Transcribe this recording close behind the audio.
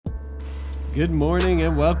Good morning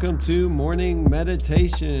and welcome to Morning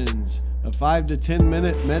Meditations, a 5 to 10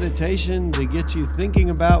 minute meditation to get you thinking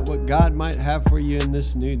about what God might have for you in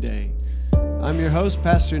this new day. I'm your host,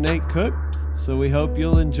 Pastor Nate Cook, so we hope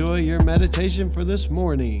you'll enjoy your meditation for this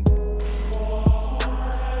morning.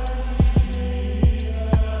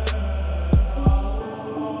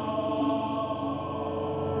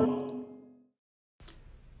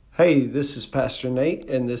 Hey, this is Pastor Nate,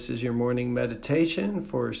 and this is your morning meditation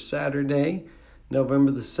for Saturday,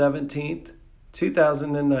 November the 17th,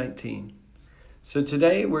 2019. So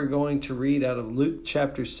today we're going to read out of Luke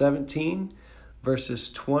chapter 17,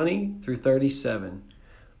 verses 20 through 37.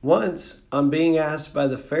 Once, on being asked by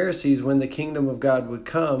the Pharisees when the kingdom of God would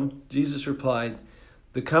come, Jesus replied,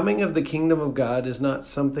 "The coming of the kingdom of God is not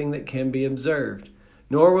something that can be observed,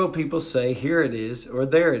 nor will people say, 'Here it is,' or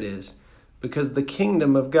 'There it is,' because the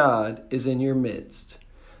kingdom of God is in your midst."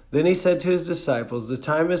 Then he said to his disciples, "The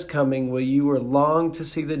time is coming when you will long to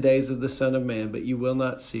see the days of the Son of Man, but you will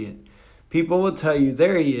not see it. People will tell you,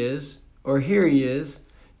 'There he is,' or 'Here he is.'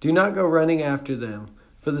 Do not go running after them,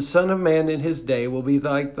 for the Son of Man in his day will be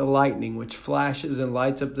like the lightning which flashes and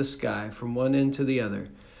lights up the sky from one end to the other.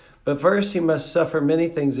 But first he must suffer many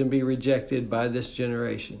things and be rejected by this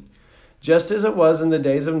generation. Just as it was in the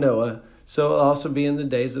days of Noah, so it will also be in the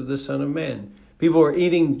days of the Son of Man. People were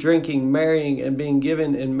eating, drinking, marrying, and being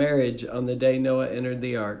given in marriage on the day Noah entered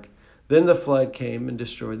the ark. Then the flood came and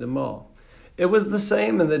destroyed them all. It was the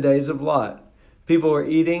same in the days of Lot. People were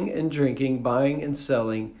eating and drinking, buying and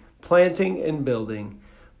selling, planting and building.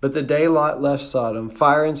 But the day Lot left Sodom,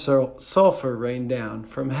 fire and sulfur rained down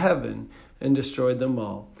from heaven and destroyed them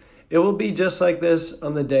all. It will be just like this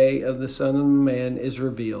on the day of the Son of Man is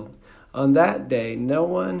revealed. On that day, no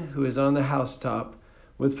one who is on the housetop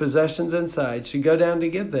with possessions inside should go down to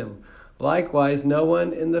get them. Likewise, no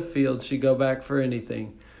one in the field should go back for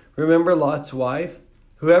anything. Remember Lot's wife?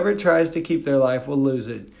 Whoever tries to keep their life will lose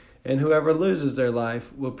it, and whoever loses their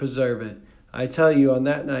life will preserve it. I tell you, on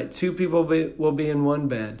that night, two people will be in one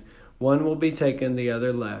bed. One will be taken, the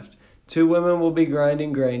other left. Two women will be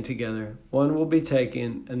grinding grain together. One will be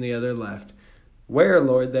taken, and the other left. Where,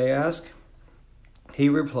 Lord? They asked. He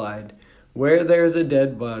replied, "Where there is a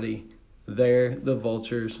dead body, there the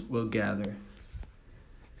vultures will gather."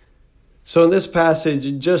 So in this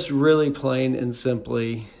passage, just really plain and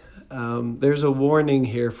simply, there's a warning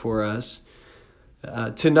here for us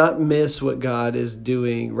to not miss what God is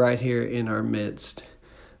doing right here in our midst.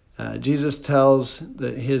 Jesus tells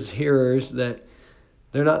his hearers that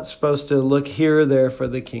they're not supposed to look here or there for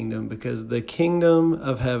the kingdom, because the kingdom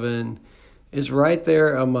of heaven is right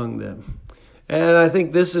there among them. And I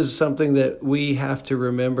think this is something that we have to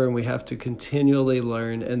remember and we have to continually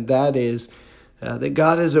learn, and that is that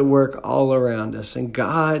God is at work all around us, and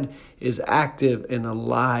God is active and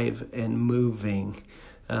alive and moving.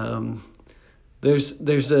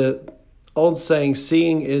 There's a old saying,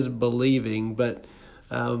 seeing is believing, but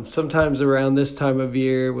sometimes around this time of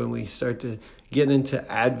year when we start to get into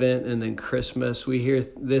Advent and then Christmas, we hear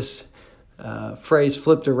this phrase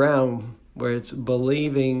flipped around, where it's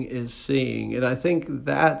believing is seeing. And I think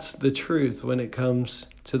that's the truth when it comes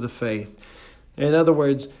to the faith. In other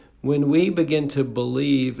words, when we begin to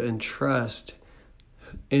believe and trust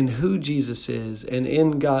in who Jesus is and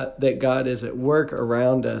in God, that God is at work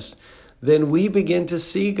around us, then we begin to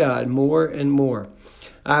see God more and more.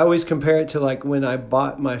 I always compare it to like when I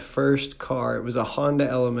bought my first car. It was a Honda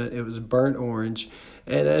Element. It was burnt orange.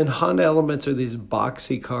 And Honda Elements are these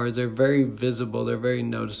boxy cars. They're very visible. They're very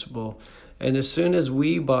noticeable. And as soon as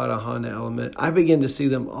we bought a Honda Element, I began to see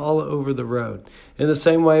them all over the road. In the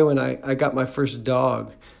same way, when I got my first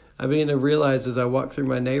dog, I began to realize as I walked through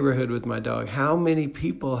my neighborhood with my dog, how many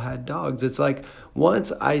people had dogs. It's like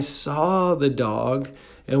once I saw the dog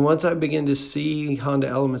and once I began to see Honda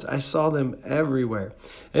Elements, I saw them everywhere.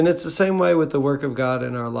 And it's the same way with the work of God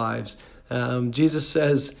in our lives. Jesus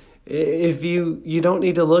says, if you don't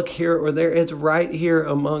need to look here or there, it's right here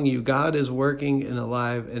among you. God is working and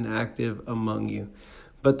alive and active among you.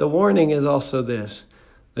 But the warning is also this,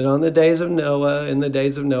 that in the days of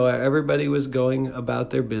Noah, everybody was going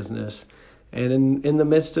about their business. And in the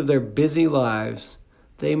midst of their busy lives,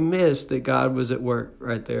 they missed that God was at work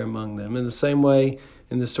right there among them. In the same way,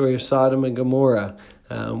 in the story of Sodom and Gomorrah,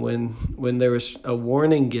 when there was a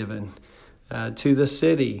warning given to the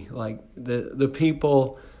city, like the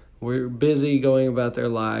people were busy going about their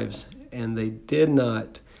lives, and they did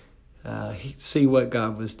not see what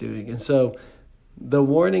God was doing. And so the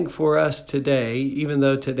warning for us today, even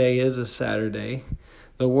though today is a Saturday,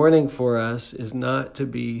 The warning for us is not to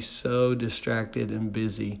be so distracted and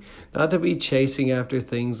busy, not to be chasing after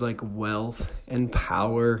things like wealth and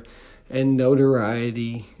power and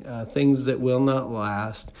notoriety, things that will not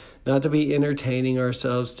last, not to be entertaining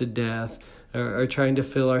ourselves to death or trying to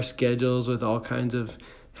fill our schedules with all kinds of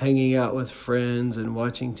hanging out with friends and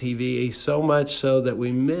watching TV, so much so that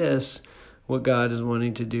we miss what God is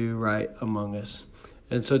wanting to do right among us.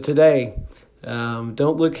 And so today,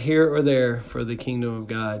 don't look here or there for the kingdom of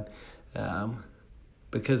God,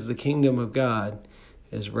 because the kingdom of God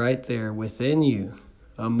is right there within you,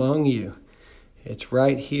 among you. It's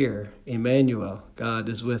right here. Emmanuel, God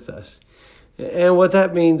is with us. And what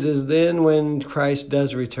that means is then when Christ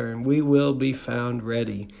does return, we will be found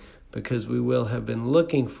ready because we will have been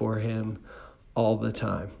looking for him all the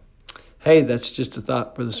time. Hey, that's just a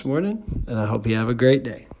thought for this morning, and I hope you have a great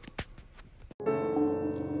day.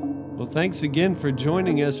 Well, thanks again for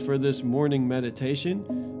joining us for this morning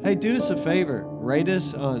meditation. Hey, do us a favor, rate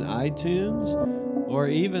us on iTunes or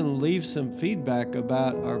even leave some feedback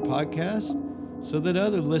about our podcast so that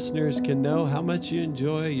other listeners can know how much you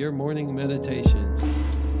enjoy your morning meditations.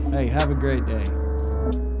 Hey, have a great day.